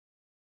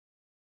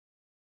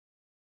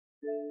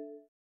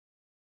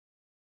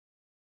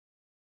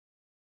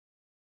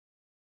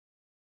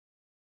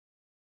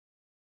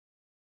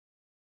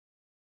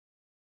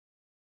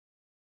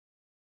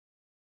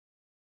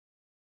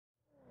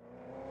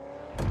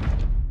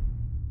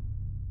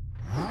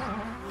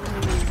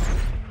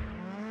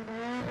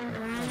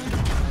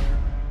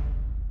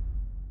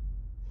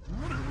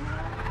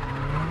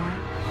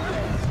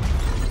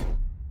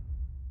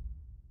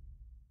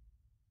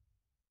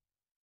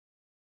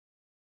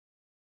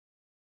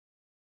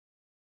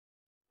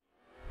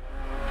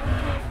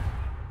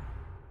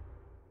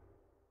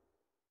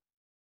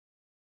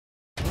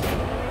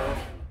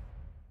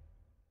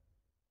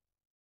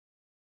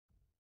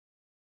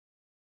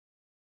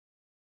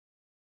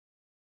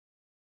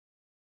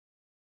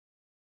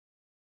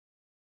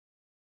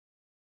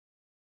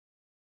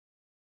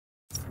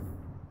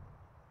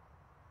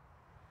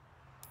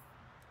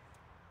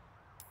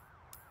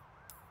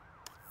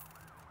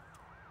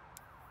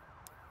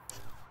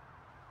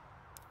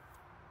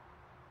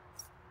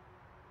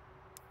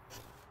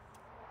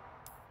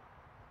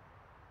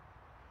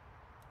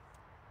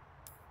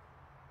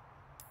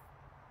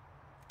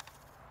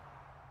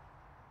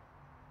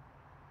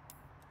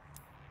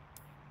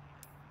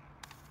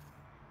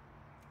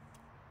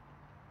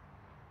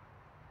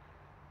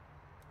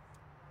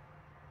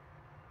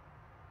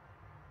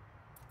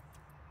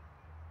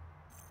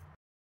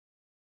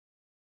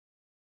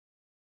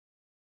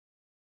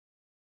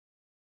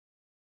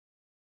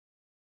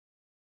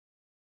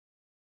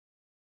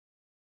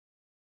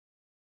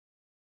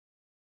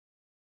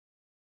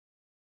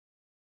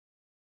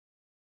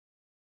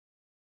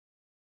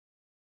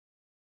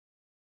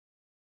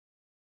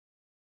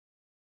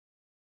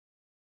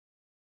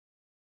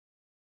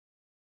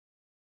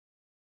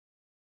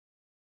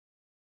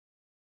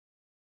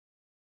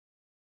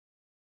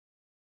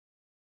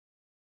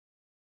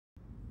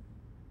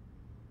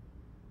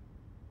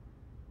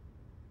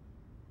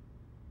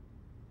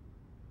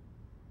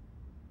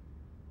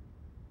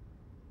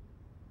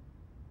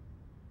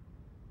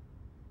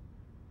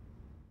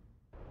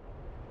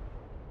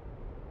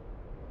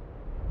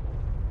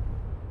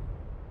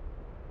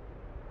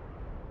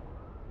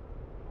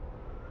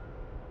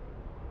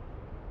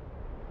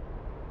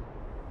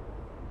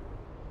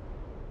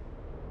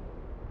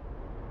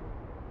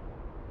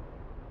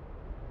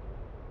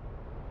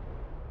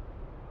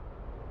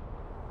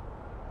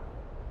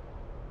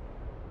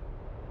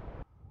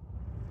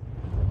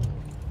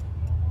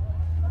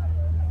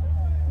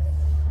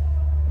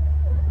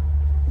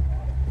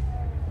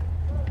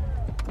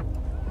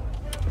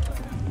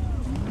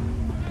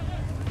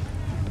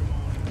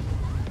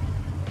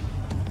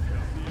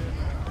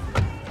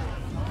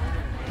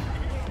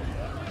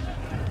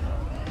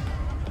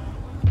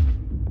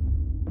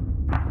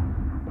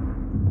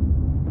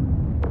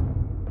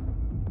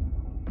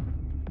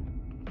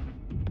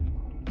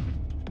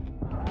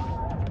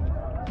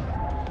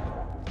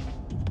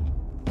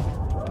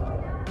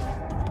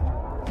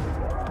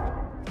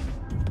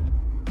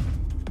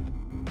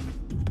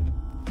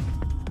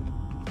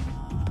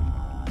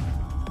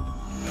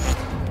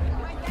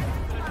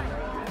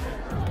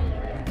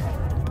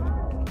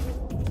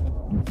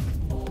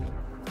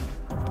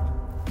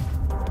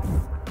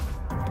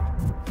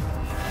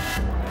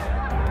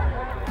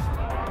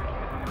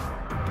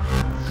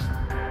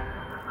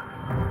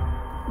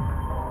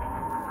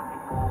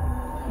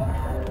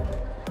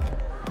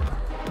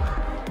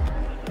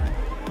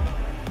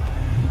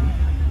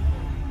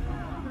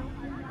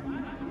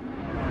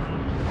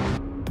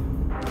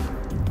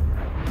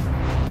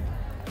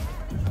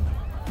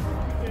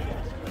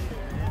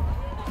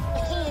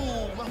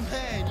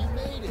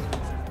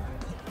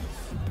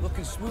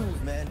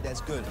that's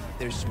good.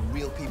 There's some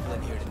real people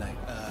in here tonight.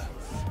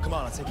 Come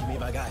on, I'll take you to meet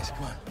my guys.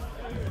 Come on.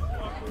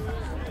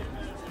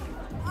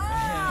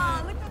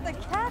 Oh, look what the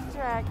cat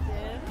dragged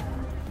in.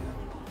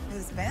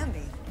 Who's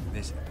Bambi?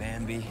 This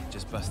Bambi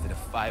just busted a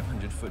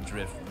 500-foot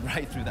drift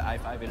right through the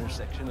I-5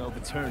 intersection over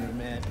Turner,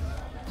 man.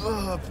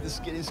 Oh, up the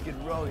skid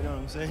row, you know what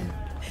I'm saying?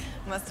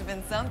 Must have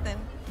been something.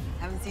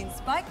 Haven't seen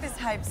Spike this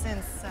hype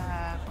since,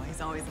 well, he's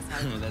always this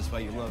hype. That's why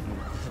you love him.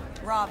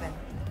 Robin.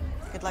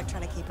 Good luck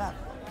trying to keep up.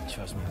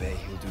 Trust me, babe,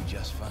 he'll do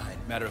just fine.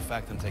 Matter of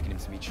fact, I'm taking him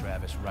to meet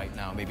Travis right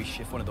now. Maybe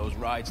shift one of those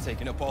rides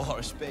taking up all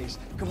our space.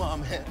 Come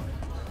on, man.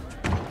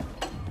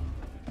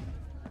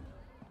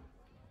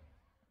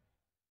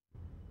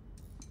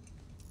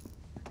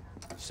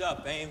 What's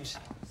up, Ames?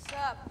 What's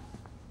up?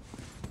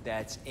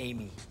 That's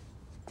Amy.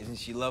 Isn't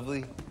she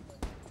lovely?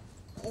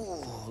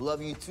 Ooh,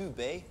 love you too,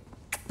 babe.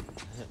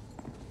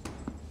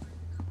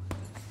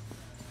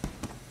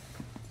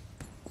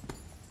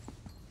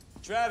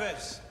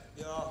 Travis.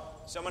 Yo.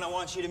 Someone I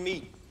want you to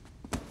meet.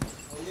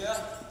 Oh, yeah?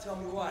 Tell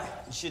me why.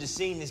 You should have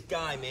seen this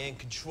guy, man.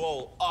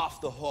 Control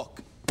off the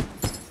hook.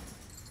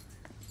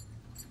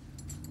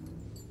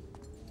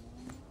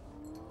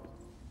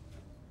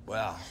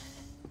 Well,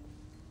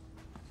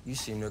 you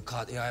seem to have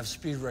caught the eye of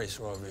Speed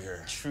Racer over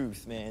here.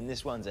 Truth, man.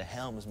 This one's a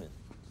helmsman.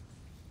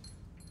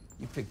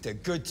 You picked a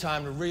good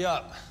time to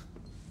re-up.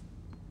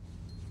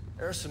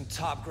 There's some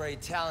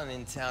top-grade talent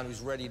in town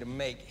who's ready to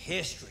make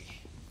history.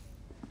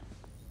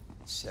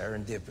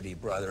 Serendipity,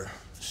 brother.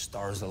 The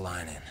stars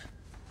aligning.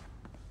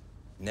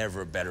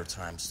 Never a better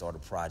time to start a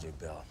project,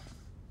 Bill.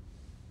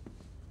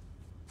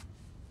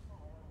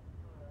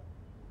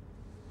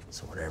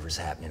 So whatever's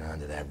happening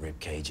under that rib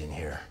cage in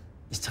here,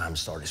 it's time to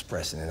start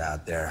expressing it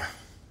out there.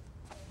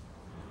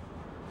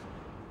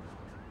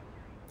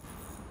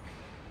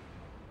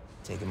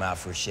 Take him out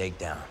for a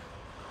shakedown.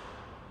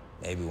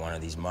 Maybe one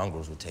of these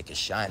mongrels will take a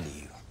shine to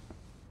you.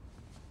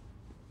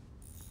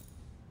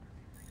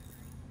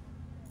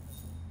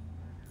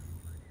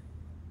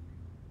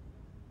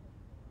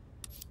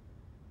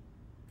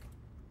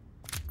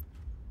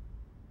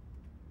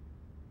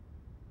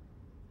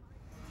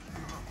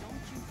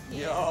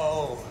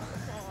 Yo!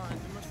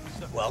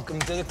 Welcome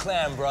to the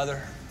clan,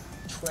 brother.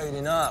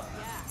 Trading up.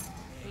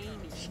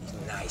 She's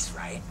nice,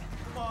 right?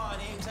 Come on,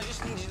 Ames. I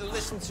just need you to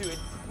listen to it.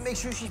 Make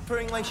sure she's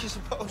purring like she's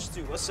supposed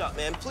to. What's up,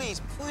 man?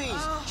 Please, please.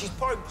 She's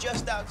parked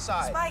just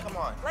outside. Spike, Come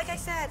on. like I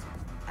said,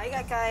 I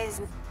got guys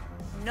with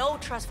no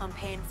trust fund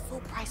paying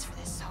full price for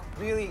this, so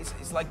Really?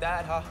 It's like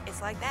that, huh?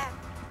 it's like that.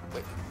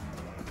 Wait.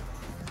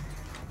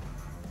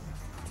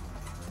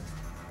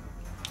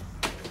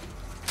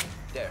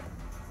 There.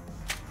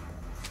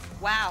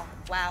 Wow,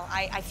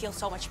 I feel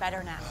so much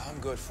better now. I'm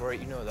good for it.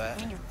 You know that.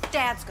 I mean, your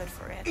dad's good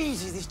for it.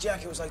 Easy. This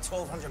jacket was like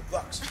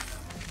 $1,200.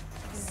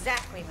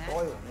 Exactly, man.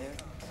 Oil, man.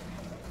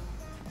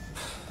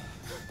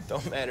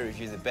 Don't matter if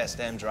you're the best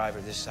damn driver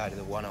this side of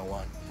the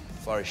 101.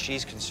 As far as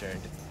she's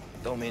concerned,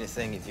 don't mean a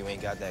thing if you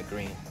ain't got that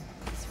green.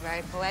 It's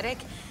very poetic,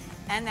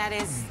 and that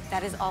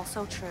is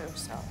also true,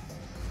 so.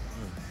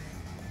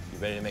 You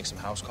ready to make some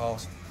house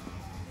calls?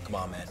 Come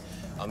on, man.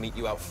 I'll meet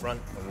you out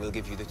front, and we'll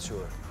give you the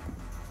tour.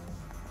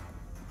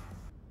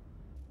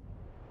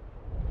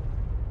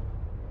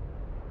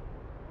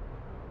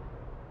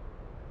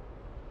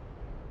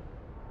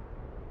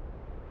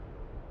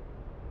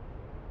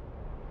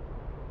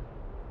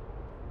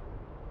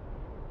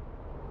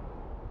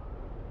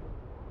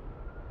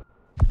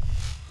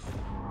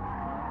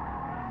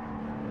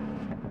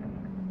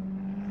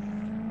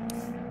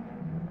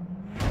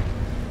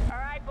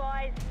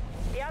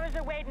 The others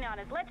are waiting on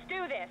us. Let's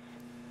do this.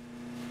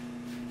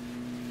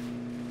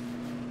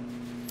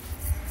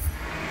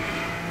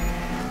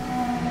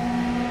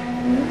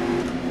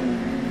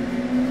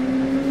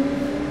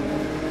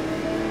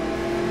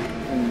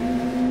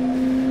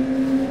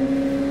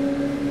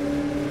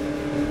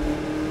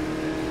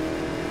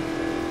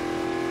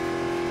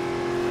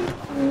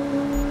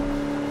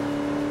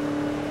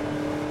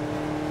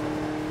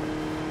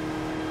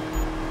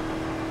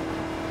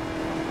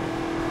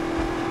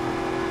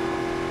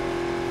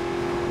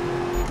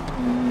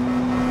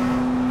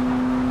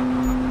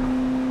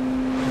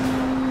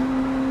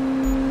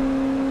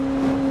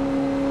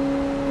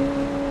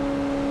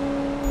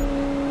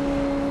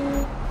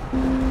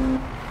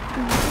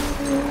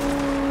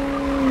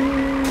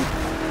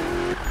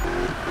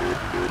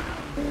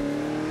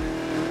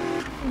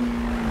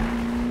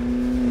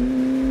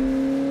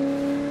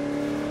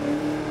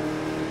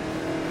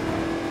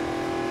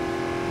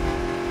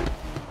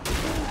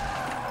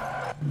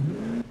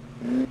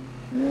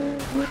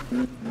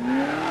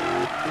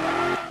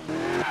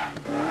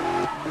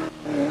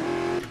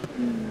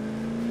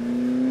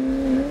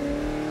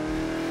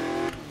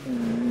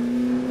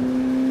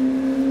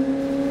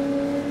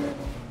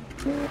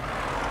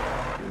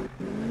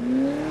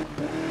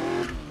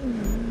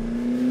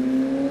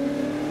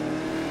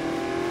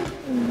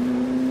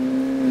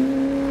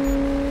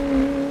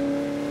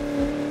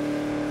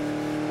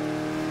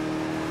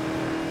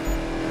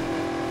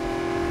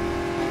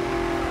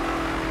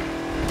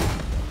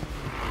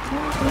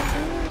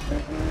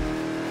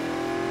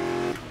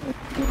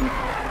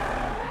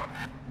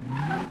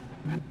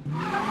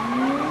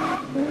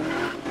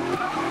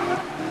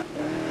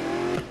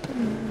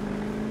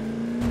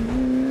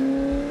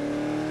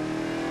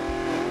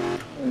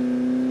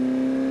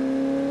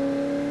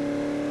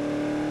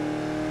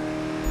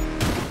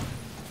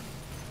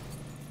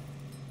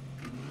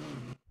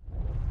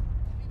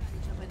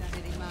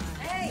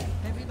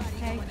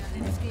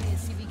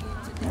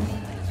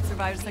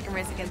 survived a second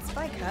race against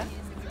Spike, huh?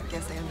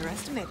 Guess I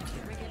underestimated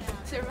you.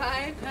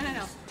 Survived?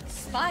 No.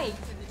 Spike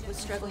was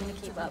struggling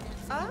to keep up.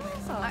 Oh.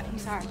 I'm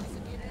sorry.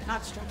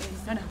 Not struggling.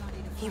 No.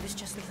 He was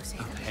just losing.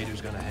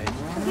 Haters gonna hate.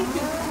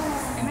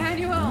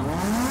 Emmanuel!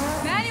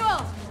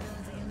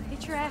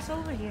 Get your ass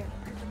over here.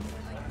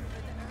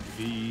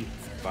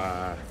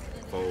 V-5-4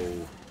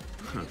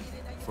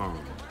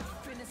 phone.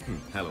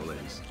 Hello,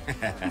 ladies.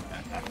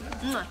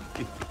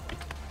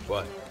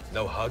 What?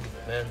 No hug,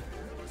 man?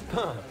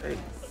 Hey,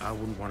 I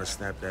wouldn't want to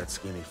snap that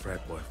skinny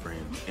frat boy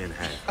frame in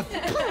half.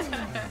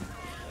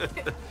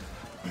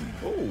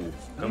 Oh,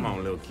 come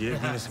on, little kid.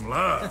 Give me some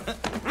love.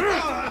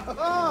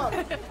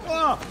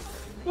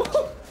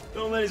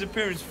 Don't let his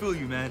appearance fool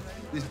you, man.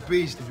 This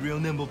beast is real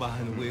nimble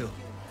behind the wheel.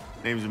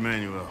 Name's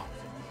Emmanuel.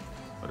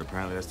 But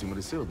apparently that's too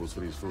many syllables for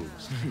these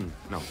fools.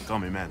 No, call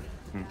me Manny.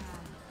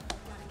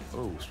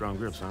 Oh, strong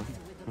grips, huh?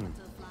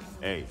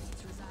 Hey,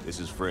 this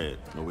is Fred,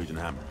 Norwegian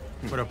Hammer.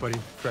 What up, buddy?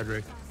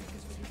 Frederick.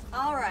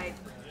 All right.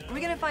 Are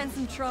we gonna find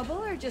some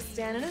trouble or just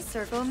stand in a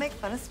circle and make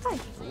fun of Spike?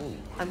 Ooh.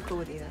 I'm cool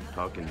with either.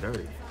 Talking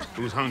dirty.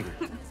 Who's hungry?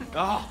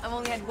 I've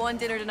only had one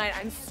dinner tonight.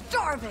 I'm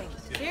starving.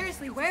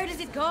 Seriously, where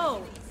does it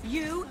go?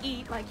 You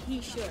eat like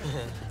he should.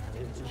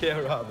 Yeah,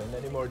 Robin.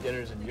 Any more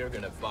dinners and you're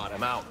gonna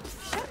bottom out.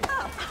 Shut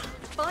up.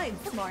 Fine,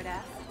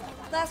 smartass.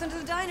 Last one to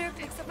the diner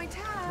picks up my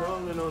tab.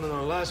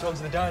 No. Last one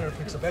to the diner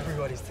picks up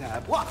everybody's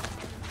tab. What?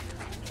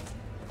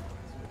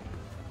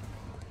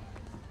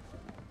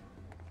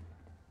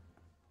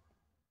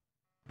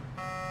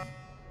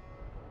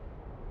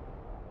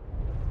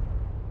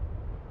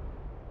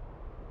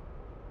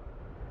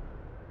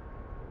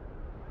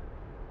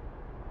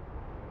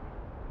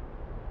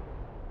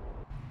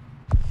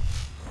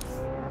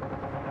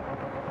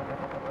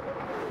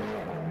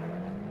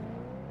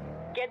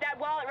 Get that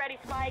wallet ready,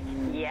 Spike.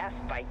 Yes,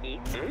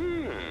 Spikey.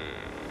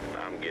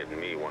 I'm getting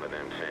me one of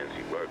them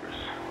fancy burgers.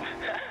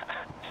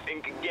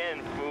 Think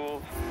again,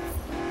 fool.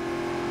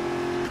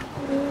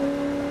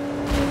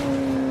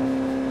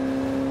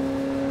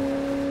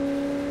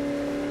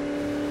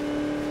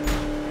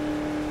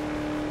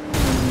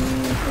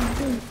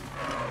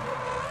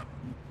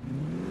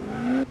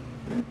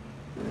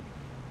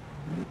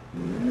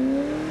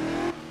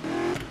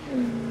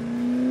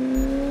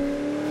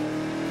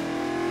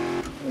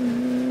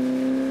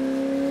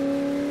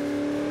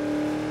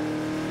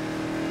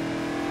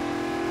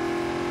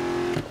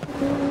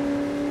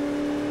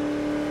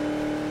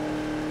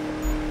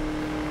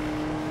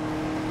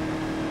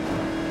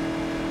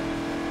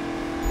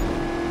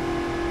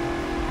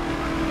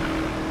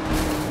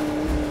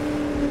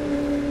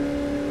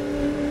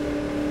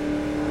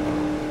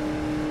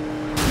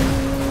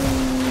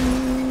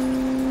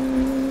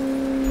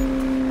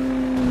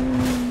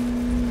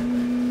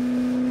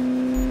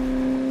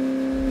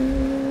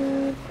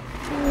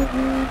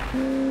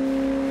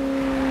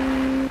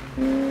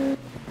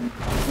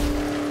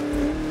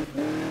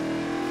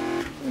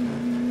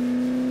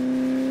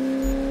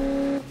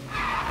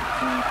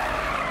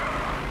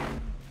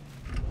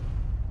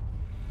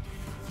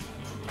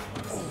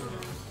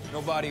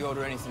 Nobody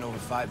order anything over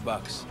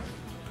 $5.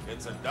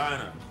 It's a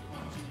diner.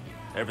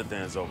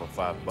 Everything's over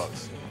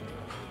 $5.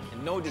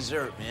 And no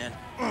dessert, man.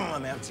 I'm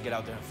gonna have to get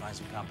out there and find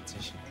some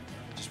competition.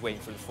 Just waiting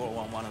for the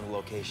 411 on the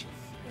location.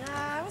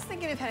 Nah, I was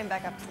thinking of heading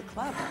back up to the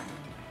club.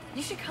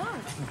 You should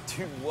come.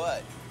 Dude,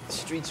 what? The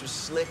streets are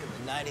slick and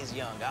the night is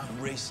young. I'm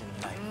racing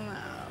tonight. No.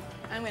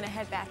 I'm gonna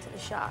head back to the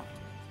shop.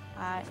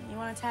 You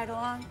wanna tag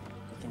along?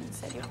 We can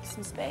set you up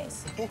some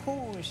space.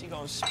 Ooh, she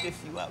gonna spiff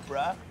you up,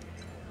 bruh.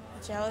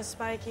 Jealous,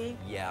 Spikey?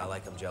 Yeah,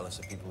 I'm jealous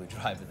of people who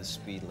drive at the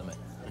speed limit.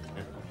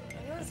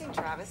 Anyone seen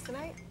Travis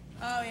tonight?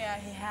 Oh, yeah,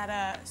 he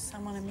had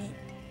someone to meet.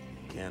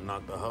 Can't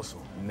knock the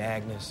hustle.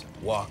 Magnus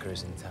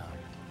Walker's in town.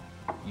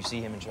 You see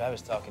him and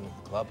Travis talking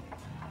at the club?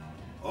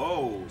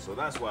 Oh, so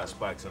that's why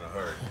Spike's in a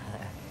hurry.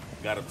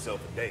 Got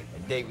himself a date. A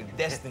date with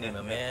destiny,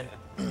 my man.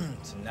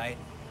 Tonight,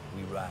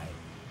 we ride.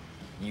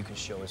 You can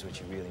show us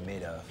what you're really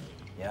made of.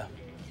 Yeah?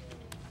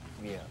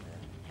 Yeah, man.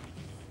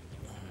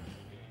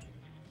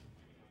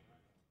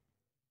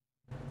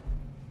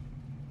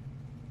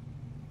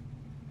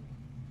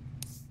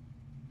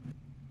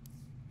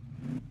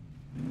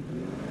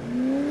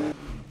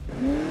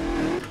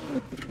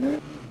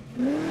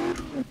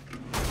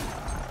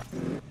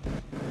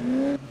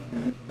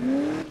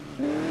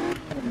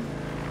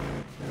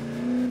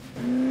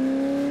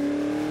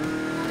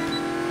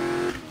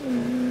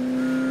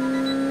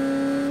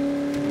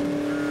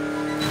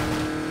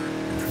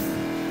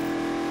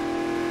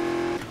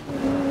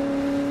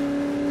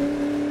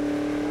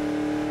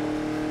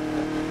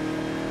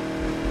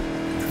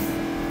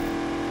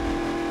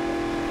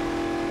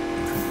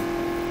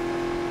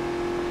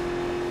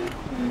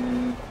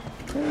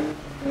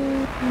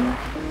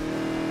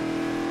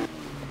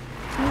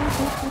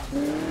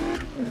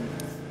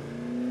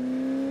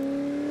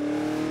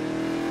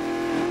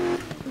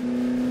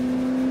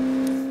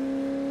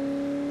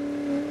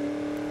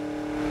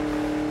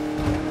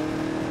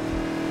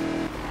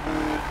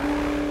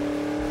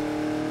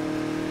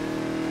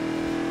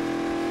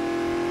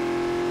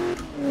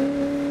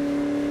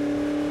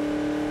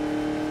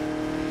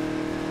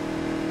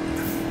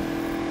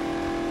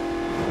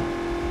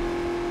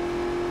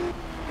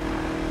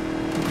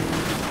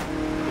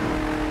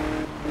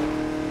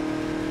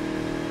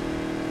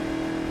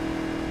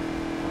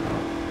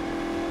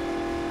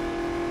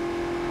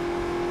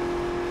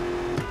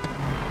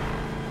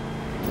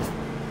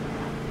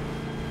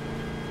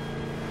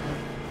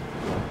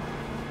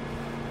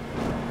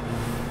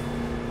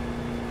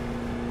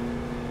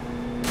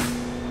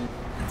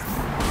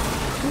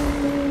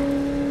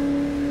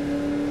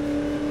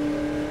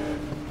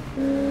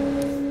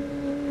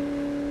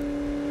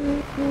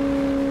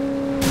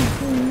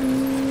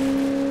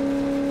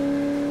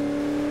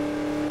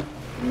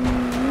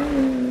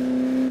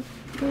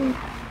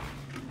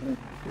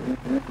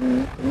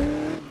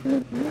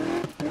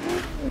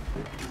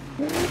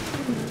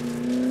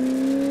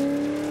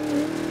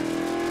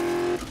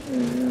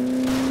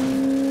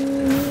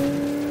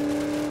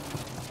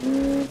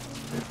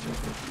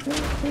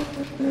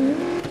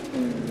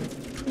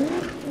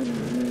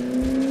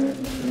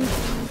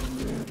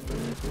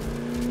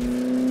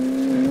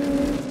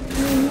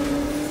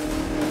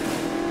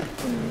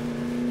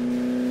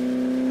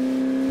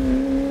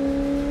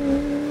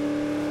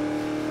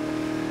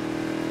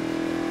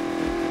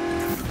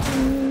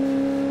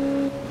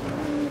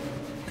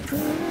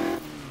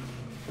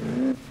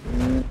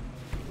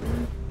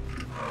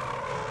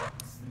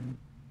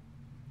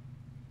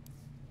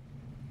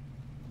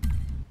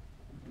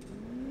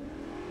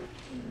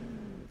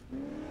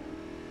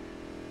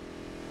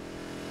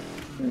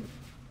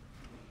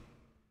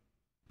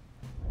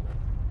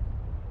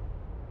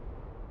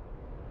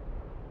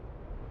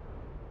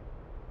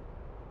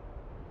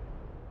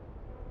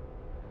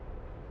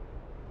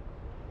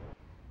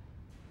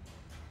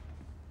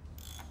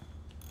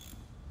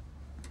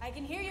 I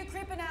can hear you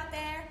creeping out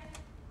there.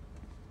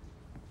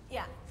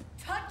 Yeah,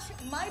 touch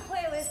my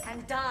playlist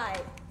and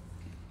die.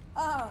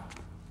 Oh,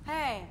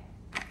 hey.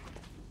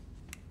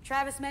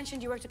 Travis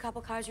mentioned you worked a couple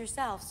cars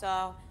yourself,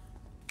 so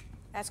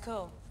that's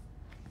cool.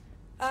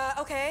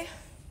 Okay.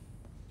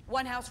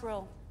 One house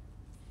rule.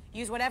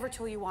 Use whatever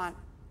tool you want,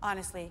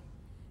 honestly.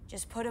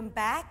 Just put them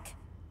back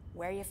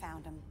where you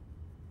found them.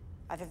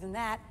 Other than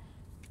that,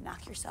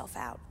 knock yourself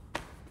out.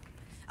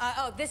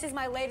 Oh, this is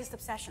my latest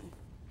obsession.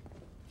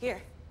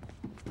 Here.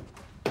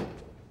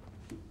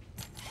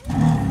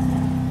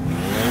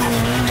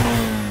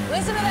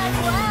 Listen to that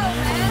cloud,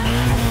 man!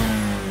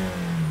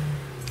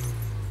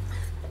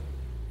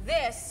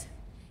 This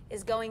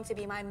is going to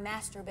be my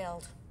master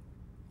build.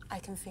 I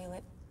can feel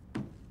it.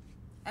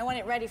 I want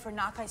it ready for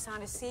Nakai-san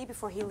to see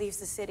before he leaves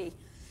the city.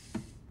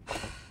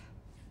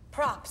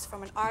 Props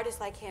from an artist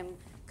like him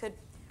could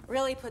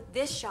really put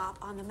this shop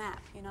on the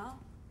map, you know?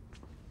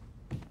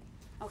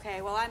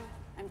 Okay, well,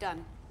 I'm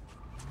done.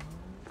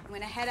 I'm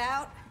gonna head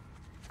out,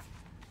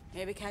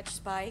 maybe catch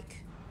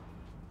Spike.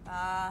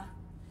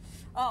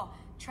 Oh,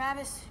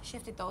 Travis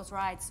shifted those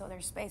rides, so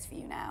there's space for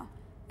you now.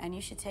 And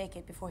you should take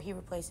it before he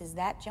replaces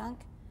that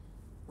junk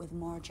with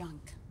more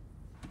junk.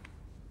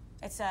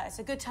 It's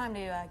a good time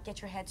to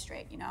get your head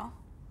straight, you know?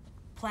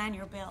 Plan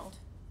your build.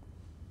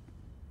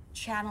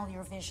 Channel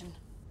your vision.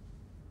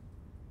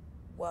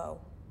 Whoa,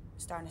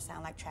 starting to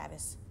sound like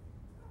Travis.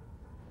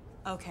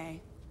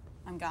 Okay,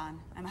 I'm gone.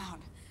 I'm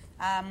out.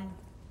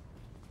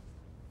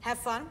 Have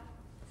fun.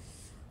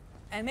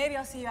 And maybe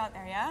I'll see you out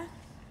there, yeah?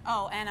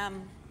 Oh,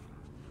 and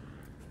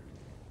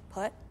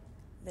put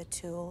the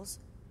tools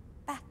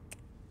back.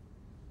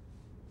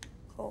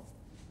 Cool.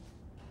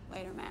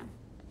 Later, man.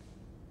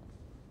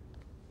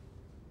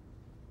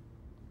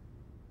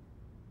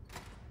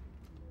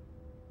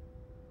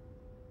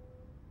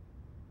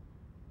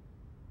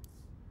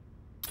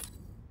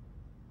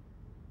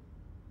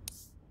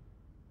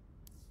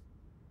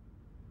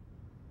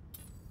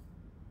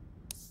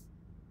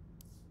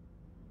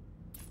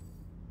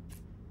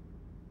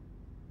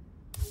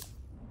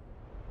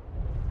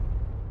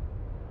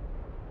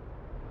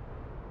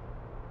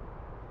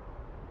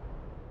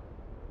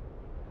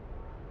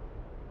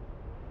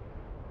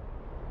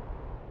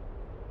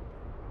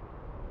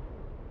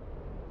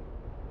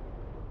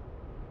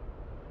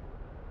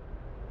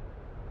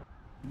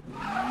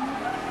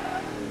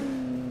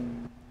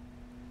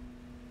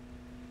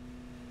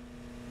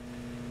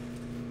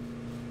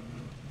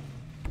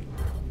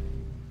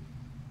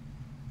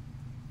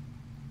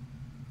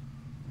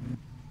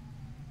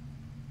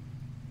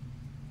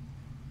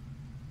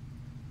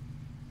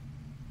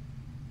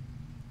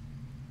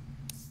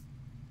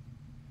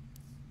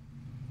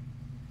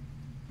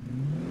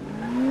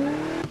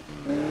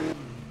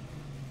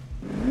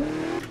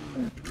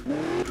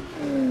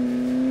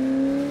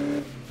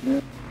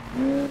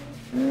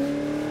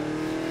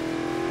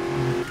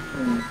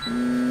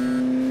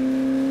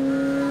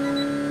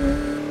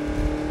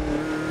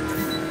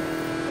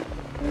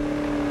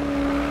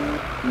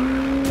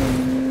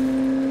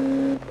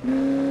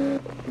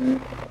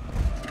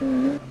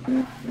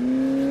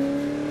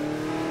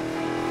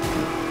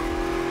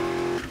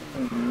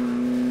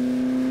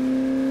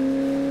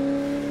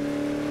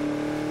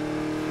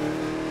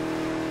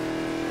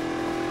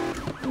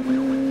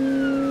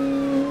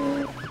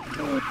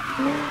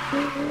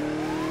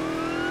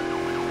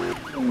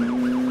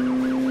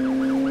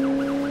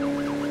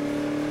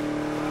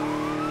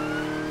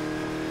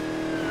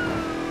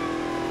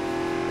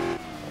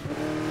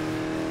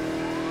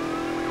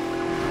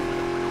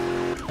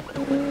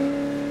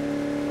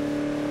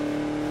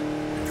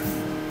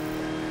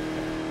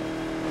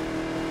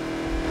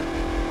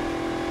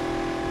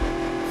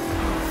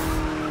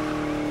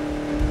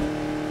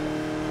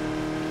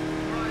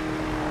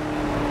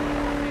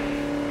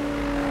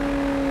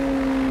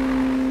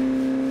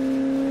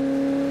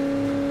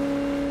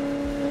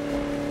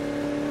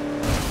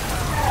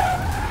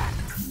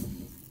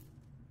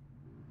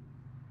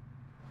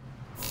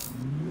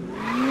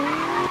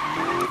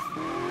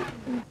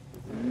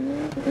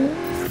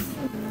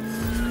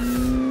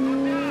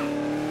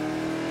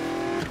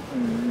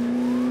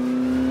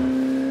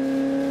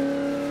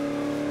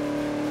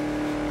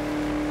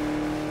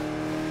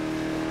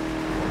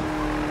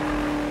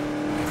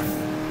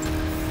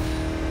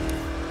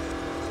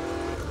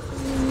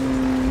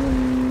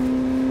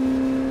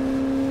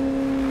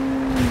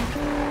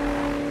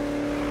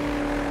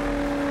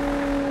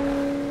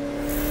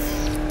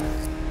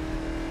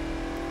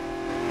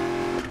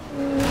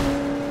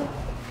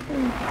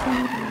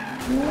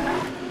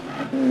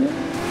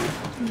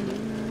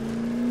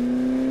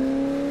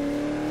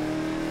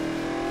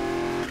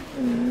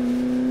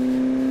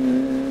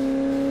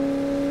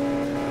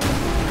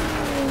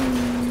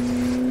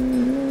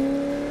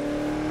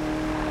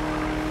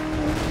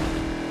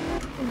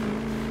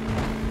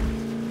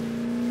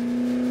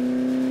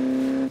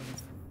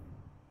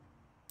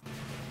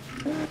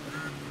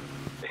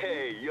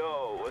 Hey,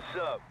 yo, what's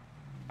up?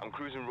 I'm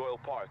cruising Royal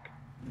Park.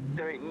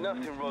 There ain't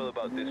nothing royal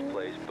about this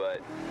place,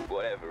 but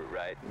whatever,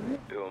 right?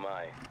 Who am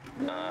I?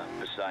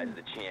 Besides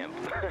the champ.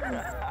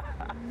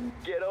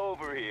 Get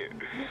over here.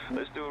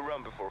 Let's do a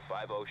run before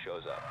 5-0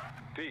 shows up.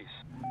 Peace.